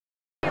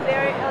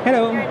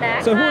Hello.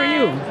 So who are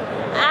you?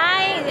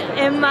 I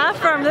am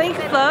from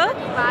Linkflow.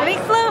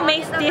 Linkflow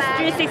makes these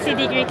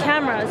 360-degree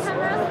cameras.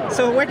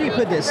 So where do you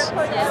put this? So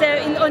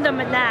on the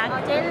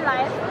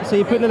neck. So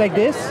you put it like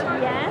this?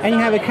 Yes. And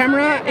you have a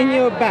camera in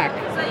your back?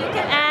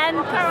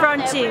 And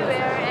front too.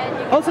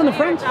 Also in the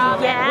front?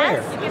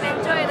 Yes.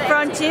 Where?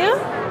 Front too?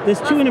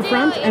 There's two in the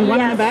front and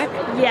one in the back?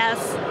 Yes.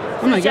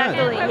 Oh my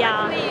exactly, god.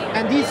 yeah.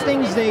 And these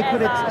things, they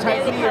put it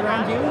tightly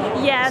around you?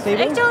 Yes,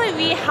 Stable? actually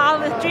we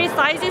have 3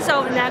 sizes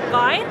of neck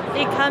guard.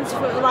 It comes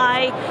with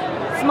like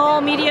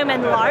small, medium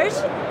and large.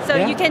 So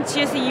you can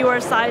choose your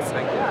size.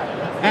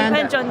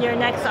 Depends on your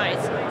neck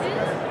size.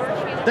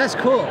 That's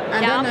cool.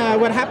 And then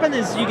what happened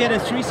is you get a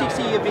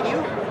 360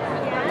 video?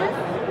 Yes.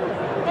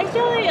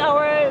 Actually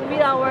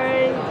with our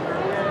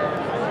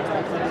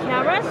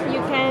cameras,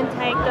 you can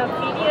take the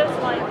videos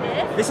like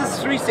this. This is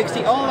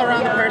 360 all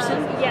around the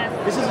person? Yes.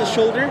 This is the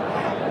shoulder?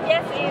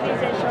 Yes, it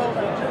is a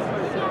shoulder.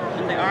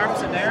 And the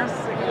arms are there?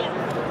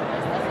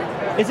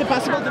 Yes. Is it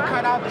possible to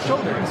cut out the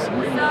shoulders?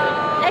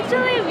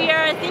 Actually, we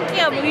are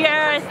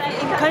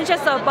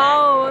conscious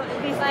about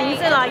these things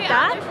like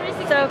that.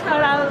 So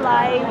cut out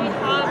like we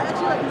have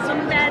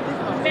that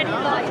very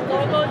like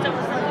logos or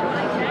something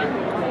like that.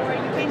 Or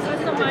you can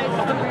customize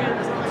to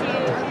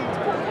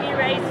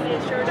erase the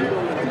shoulder.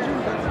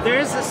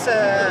 There's this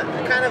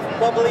kind of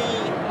bubbly,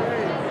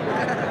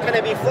 can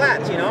it be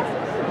flat, you know?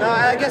 No,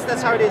 I guess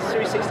that's how it is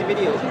 360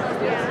 video.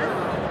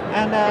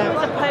 And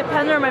it's a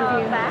panorama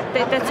view.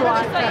 That's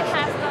why.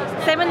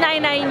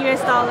 $799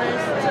 US.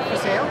 Is it for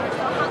sale?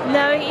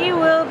 No, it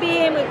will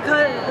be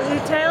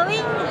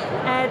retailing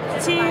at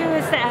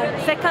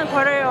second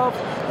quarter of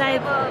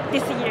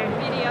this year.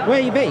 Where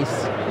are you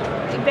based?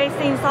 Based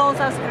in South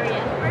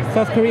Korea.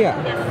 South Korea.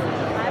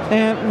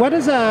 Yes. What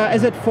is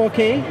it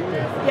 4K?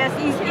 Yes,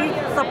 it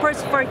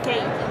supports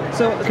 4K.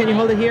 So can you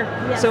hold it here?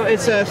 Yes. So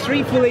it's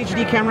 3 full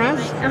HD cameras,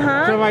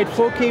 provide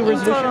 4K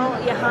resolution. Total,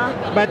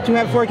 But to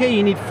have 4K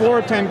you need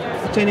 4 times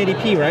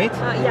 1080p, right?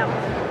 yeah.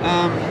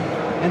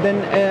 And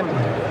then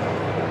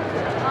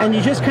and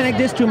you just connect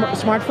this to a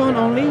smartphone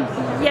only?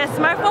 Yes,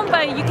 smartphone,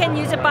 but you can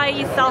use it by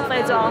itself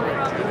as well.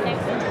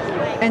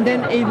 And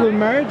then it will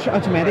merge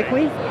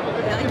automatically?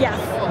 Yes.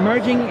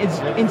 Merging is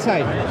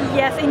inside?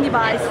 Yes, in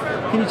device.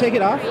 Can you take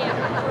it off?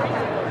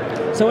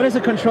 So what is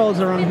the controls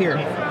around here?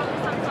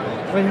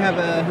 What do you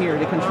have here,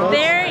 the controls?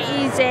 There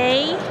is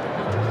a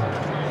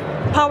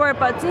power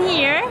button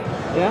here.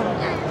 Yeah.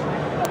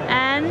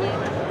 And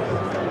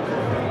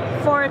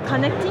for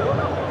connecting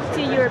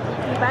to your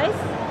device.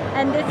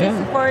 And this is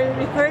for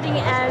recording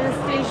and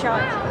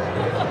screenshot.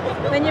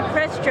 When you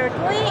press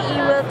shortly,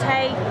 it will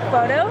take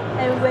photo,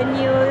 and when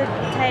you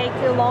take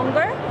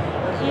longer,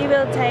 it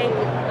will take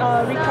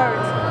record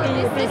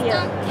the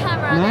video.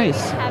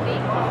 Nice.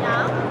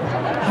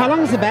 How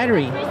long is the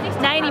battery?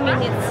 90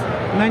 minutes.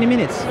 90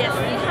 minutes? Yes.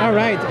 All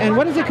right. And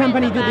what does the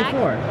company do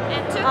before?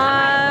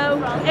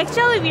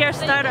 Actually, we are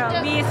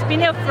startup. We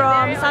spin off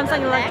from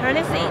Samsung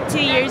Electronics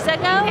 2 years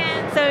ago.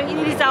 So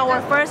it is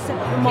our first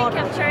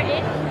model.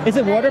 Is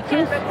it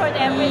waterproof?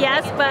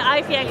 Yes, but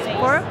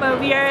IPX4. But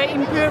we are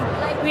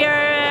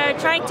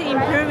trying to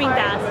improving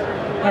that.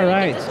 All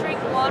right.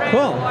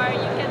 Cool.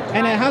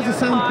 And how's the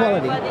sound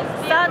quality?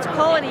 Sound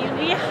quality.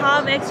 We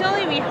have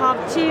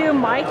 2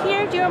 mic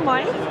here. Dual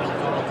mic.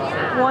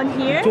 One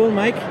here. Dual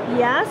mic?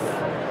 Yes.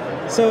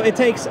 So it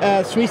takes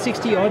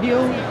 360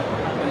 audio?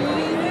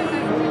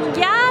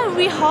 Yeah,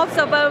 we hope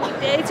so, but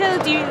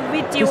actually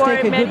with your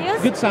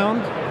videos. Good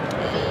sound?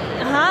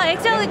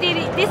 Actually,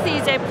 this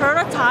is a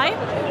prototype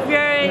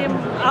where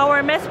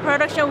our mass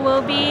production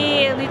will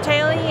be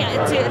retailing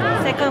to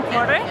second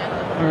quarter.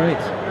 All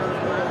right.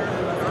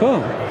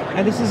 Cool.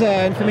 And this is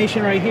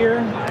information right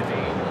here.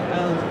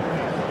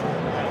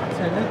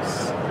 So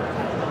next,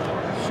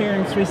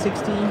 sharing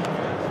 360.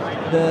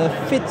 The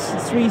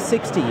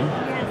FITT360.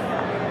 Yes.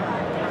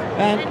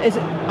 And is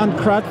it on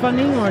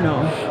crowdfunding or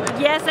no?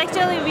 Yes,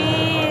 actually we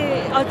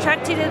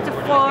attracted it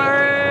for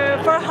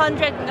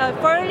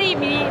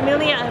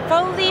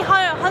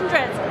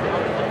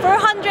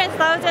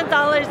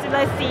 $400,000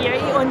 last year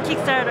on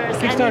Kickstarter.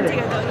 Kickstarter.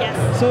 Yes.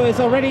 So it's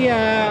already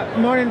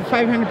more than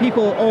 500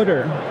 people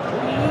order.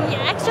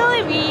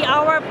 Actually,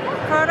 our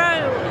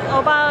product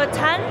about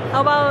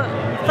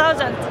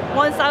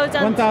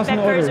 1,000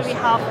 backers we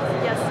have.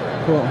 Yes.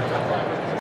 Cool.